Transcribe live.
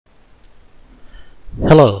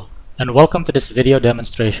Hello, and welcome to this video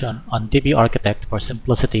demonstration on dbArchitect for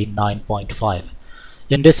Cimplicity 9.5.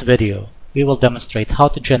 In this video, we will demonstrate how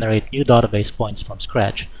to generate new database points from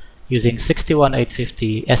scratch using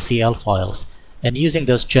 61850 SCL files and using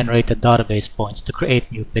those generated database points to create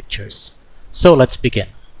new pictures. So let's begin.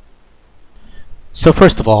 So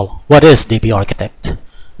first of all, what is dbArchitect?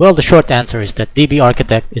 Well, the short answer is that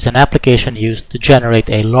dbArchitect is an application used to generate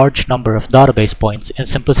a large number of database points in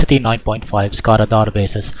Cimplicity 9.5 SCADA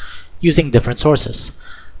databases using different sources.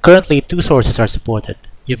 Currently, two sources are supported.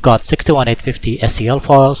 You've got 61850 SCL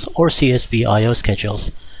files or CSV IO schedules,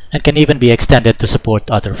 and can even be extended to support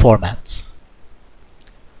other formats.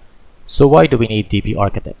 So why do we need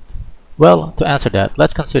dbArchitect? Well, to answer that,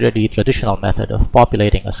 let's consider the traditional method of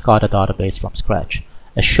populating a SCADA database from scratch,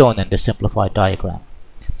 as shown in this simplified diagram.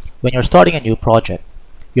 When you're starting a new project,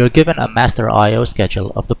 you're given a master I/O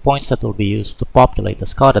schedule of the points that will be used to populate the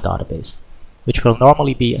SCADA database, which will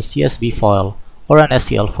normally be a CSV file or an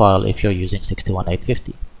SCL file if you're using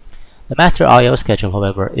 61850. The master I/O schedule,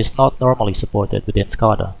 however, is not normally supported within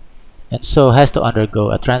SCADA, and so has to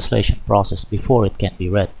undergo a translation process before it can be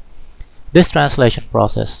read. This translation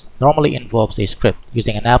process normally involves a script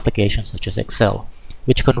using an application such as Excel,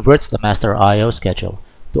 which converts the master I/O schedule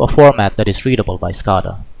to a format that is readable by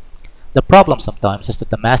SCADA. The problem sometimes is that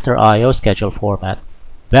the master I/O schedule format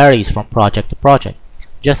varies from project to project,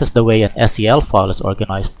 just as the way an SCL file is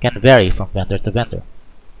organized can vary from vendor to vendor.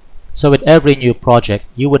 So with every new project,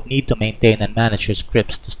 you would need to maintain and manage your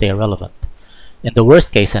scripts to stay relevant. In the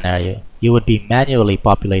worst case scenario, you would be manually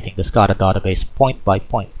populating the SCADA database point by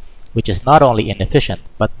point, which is not only inefficient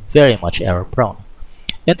but very much error prone,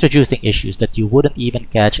 introducing issues that you wouldn't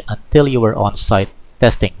even catch until you were on site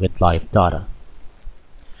testing with live data.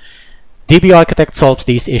 dbArchitect solves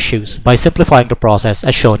these issues by simplifying the process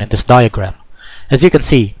as shown in this diagram. As you can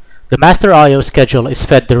see, the master I/O schedule is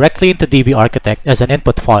fed directly into dbArchitect as an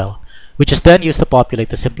input file, which is then used to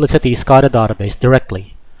populate the Cimplicity SCADA database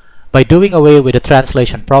directly. By doing away with the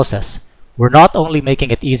translation process, we're not only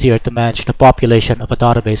making it easier to manage the population of a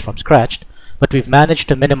database from scratch, but we've managed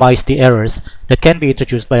to minimize the errors that can be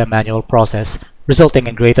introduced by a manual process, resulting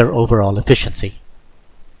in greater overall efficiency.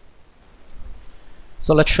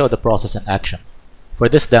 So let's show the process in action. For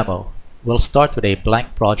this demo, we'll start with a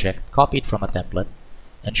blank project copied from a template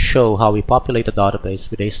and show how we populate a database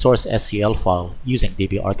with a source SCL file using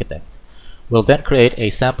dbArchitect. We'll then create a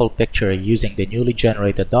sample picture using the newly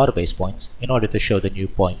generated database points in order to show the new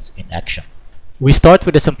points in action. We start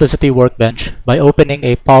with the Cimplicity Workbench by opening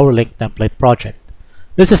a PowerLink template project.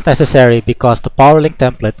 This is necessary because the PowerLink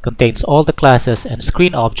template contains all the classes and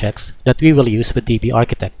screen objects that we will use with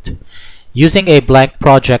dbArchitect. Using a blank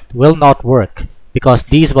project will not work because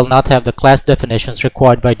these will not have the class definitions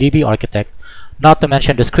required by dbArchitect, not to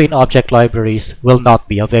mention the screen object libraries will not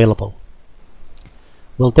be available.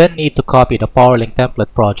 We'll then need to copy the PowerLink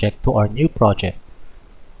template project to our new project,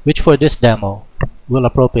 which for this demo we'll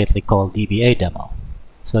appropriately call dba demo.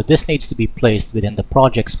 So this needs to be placed within the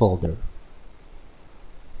projects folder.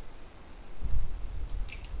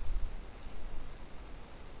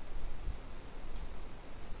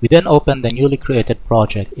 We then open the newly created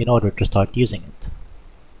project in order to start using it.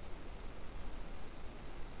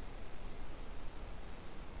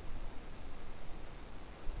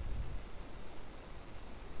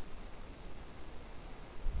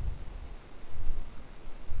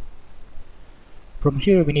 From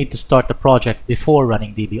here, we need to start the project before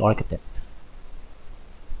running dbArchitect.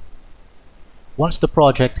 Once the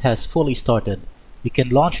project has fully started, we can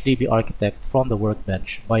launch dbArchitect from the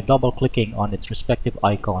Workbench by double-clicking on its respective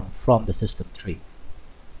icon from the system tree.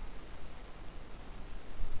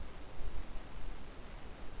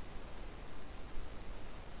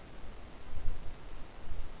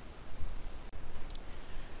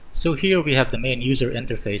 So here we have the main user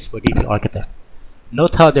interface for dbArchitect.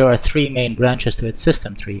 Note how there are three main branches to its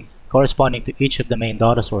system tree, corresponding to each of the main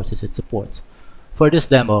data sources it supports. For this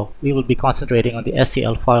demo, we will be concentrating on the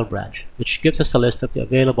SCL File branch, which gives us a list of the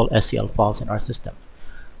available SCL files in our system.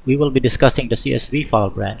 We will be discussing the CSV File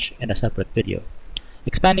branch in a separate video.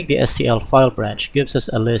 Expanding the SCL File branch gives us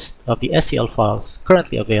a list of the SCL files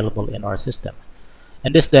currently available in our system.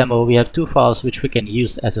 In this demo, we have two files which we can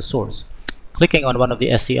use as a source. Clicking on one of the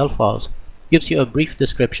SCL files gives you a brief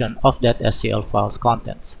description of that SCL file's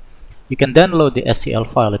contents. You can then load the SCL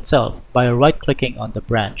file itself by right-clicking on the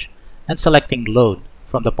branch and selecting Load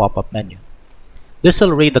from the pop-up menu. This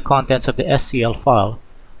will read the contents of the SCL file,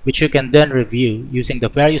 which you can then review using the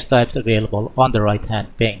various types available on the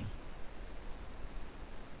right-hand pane.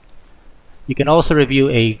 You can also review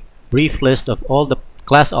a brief list of all the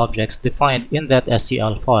class objects defined in that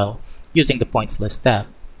SCL file using the points list tab.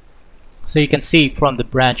 So you can see from the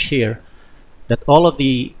branch here that all of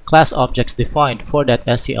the class objects defined for that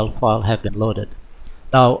SCL file have been loaded.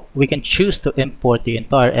 Now we can choose to import the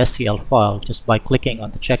entire SCL file just by clicking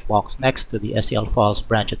on the checkbox next to the SCL files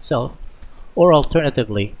branch itself, or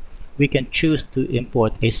alternatively we can choose to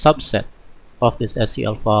import a subset of this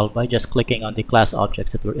SCL file by just clicking on the class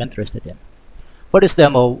objects that we're interested in. For this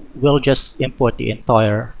demo, we'll just import the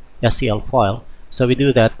entire SCL file, so we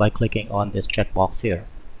do that by clicking on this checkbox here.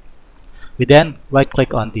 We then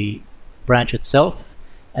right-click on the branch itself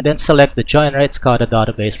and then select the Generate SCADA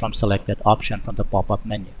Database from Selected option from the pop-up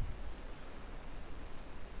menu.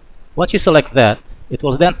 Once you select that, it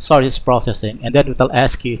will then start its processing, and then it will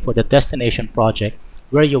ask you for the destination project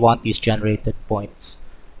where you want these generated points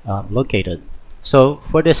located. So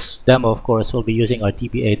for this demo, of course, we'll be using our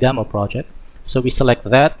dba demo project. So we select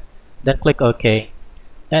that, then click OK,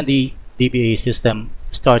 and the dba system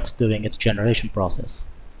starts doing its generation process.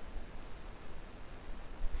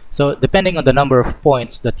 So depending on the number of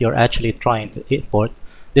points that you're actually trying to import,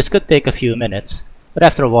 this could take a few minutes, but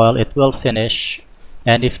after a while it will finish,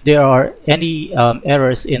 and if there are any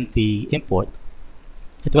errors in the import,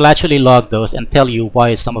 it will actually log those and tell you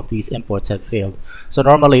why some of these imports have failed. So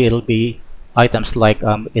normally it'll be items like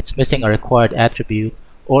it's missing a required attribute,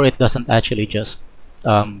 or it doesn't actually just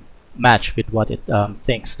match with what it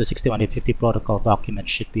thinks the 61850 protocol document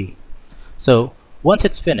should be. So once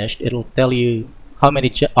it's finished, it'll tell you how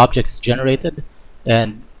many objects generated,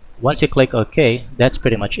 and once you click OK, that's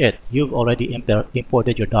pretty much it. You've already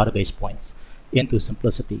imported your database points into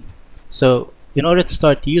Cimplicity. So in order to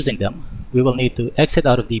start using them, we will need to exit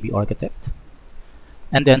out of dbArchitect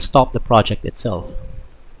and then stop the project itself.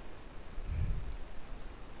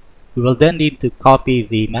 We will then need to copy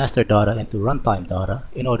the master data into runtime data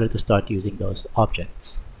in order to start using those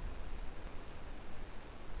objects.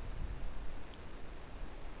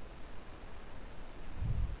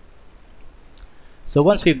 So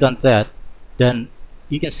once we've done that, then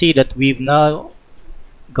you can see that we've now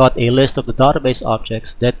got a list of the database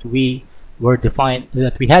objects that we had defined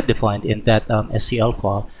in that SCL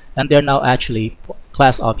file, and they're now actually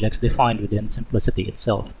class objects defined within Cimplicity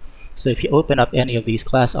itself. So if you open up any of these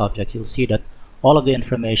class objects, you'll see that all of the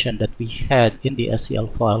information that we had in the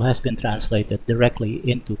SCL file has been translated directly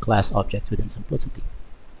into class objects within Cimplicity.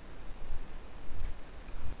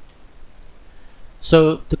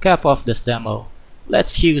 So to cap off this demo,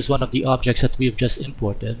 let's use one of the objects that we've just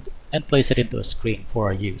imported and place it into a screen for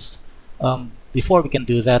our use. Before we can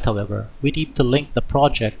do that, however, we need to link the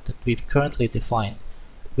project that we've currently defined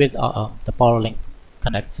with the PowerLink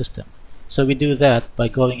Connect system. So we do that by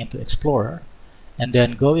going into Explorer and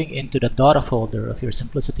then going into the data folder of your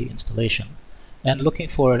Cimplicity installation and looking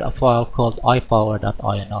for a file called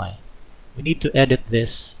ipower.ini. We need to edit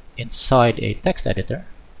this inside a text editor.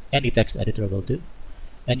 Any text editor will do.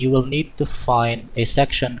 And you will need to find a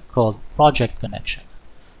section called Project Connection.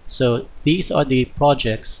 So these are the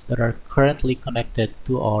projects that are currently connected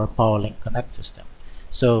to our PowerLink Connect system.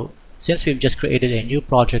 So since we've just created a new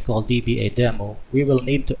project called dba demo, we will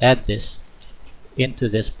need to add this into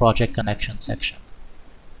this Project Connection section.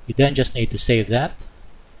 You then just need to save that,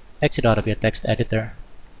 exit out of your text editor,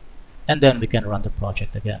 and then we can run the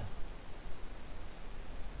project again.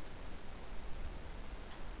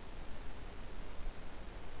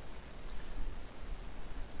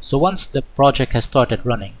 So once the project has started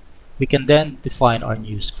running, we can then define our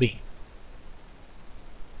new screen.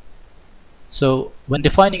 So when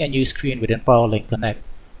defining a new screen within PowerLink Connect,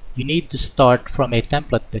 you need to start from a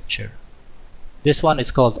template picture. This one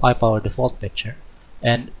is called iPower Default Picture,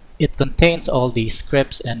 and it contains all the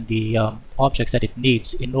scripts and the objects that it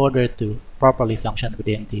needs in order to properly function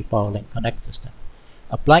within the PowerLink Connect system.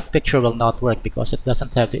 A blank picture will not work because it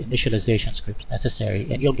doesn't have the initialization scripts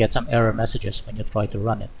necessary, and you'll get some error messages when you try to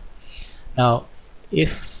run it. Now,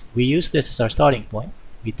 if we use this as our starting point,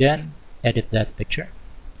 we then edit that picture,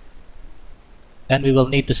 and we will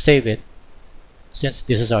need to save it since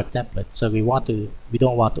this is our template. So we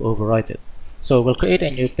don't want to overwrite it. So we'll create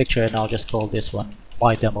a new picture, and I'll just call this one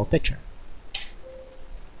My Demo Picture.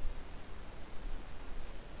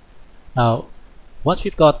 Now, once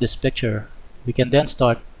we've got this picture, we can then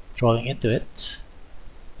start drawing into it,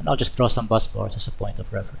 and I'll just draw some bus bars as a point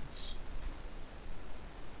of reference.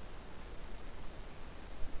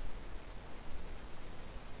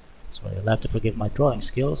 So you'll have to forgive my drawing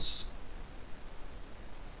skills.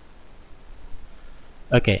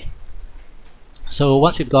 Okay, so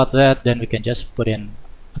once we've got that, then we can just put in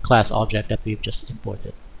a class object that we've just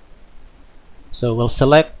imported. So we'll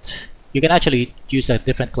select, you can actually use a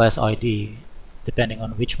different class ID depending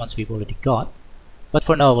on which ones we've already got. But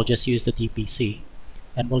for now, we'll just use the TPC,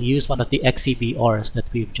 and we'll use one of the XCBRs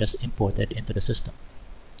that we've just imported into the system.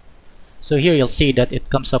 So here you'll see that it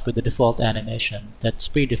comes up with the default animation that's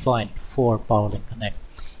predefined for PowerLink Connect.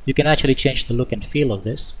 You can actually change the look and feel of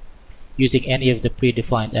this using any of the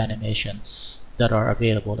predefined animations that are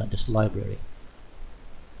available in this library.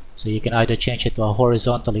 So you can either change it to a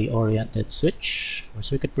horizontally oriented switch or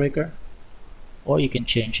circuit breaker, or you can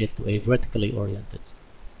change it to a vertically oriented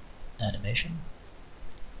animation.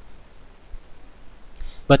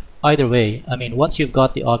 But either way, I mean, once you've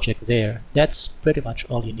got the object there, that's pretty much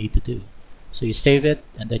all you need to do. So you save it,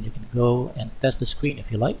 and then you can go and test the screen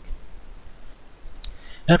if you like.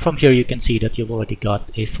 And from here you can see that you've already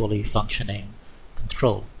got a fully functioning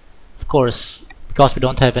control. Of course, because we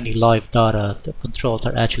don't have any live data, the controls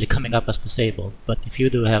are actually coming up as disabled. But if you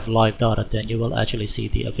do have live data, then you will actually see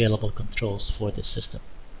the available controls for this system.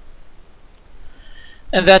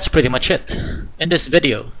 And that's pretty much it. In this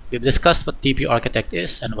video, we've discussed what dbArchitect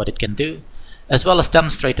is and what it can do, as well as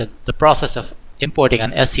demonstrated the process of importing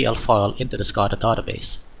an SCL file into the SCADA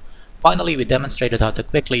database. Finally, we demonstrated how to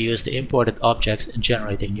quickly use the imported objects in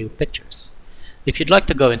generating new pictures. If you'd like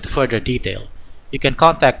to go into further detail, you can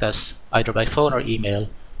contact us either by phone or email,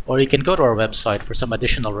 or you can go to our website for some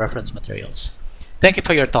additional reference materials. Thank you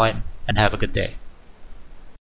for your time, and have a good day.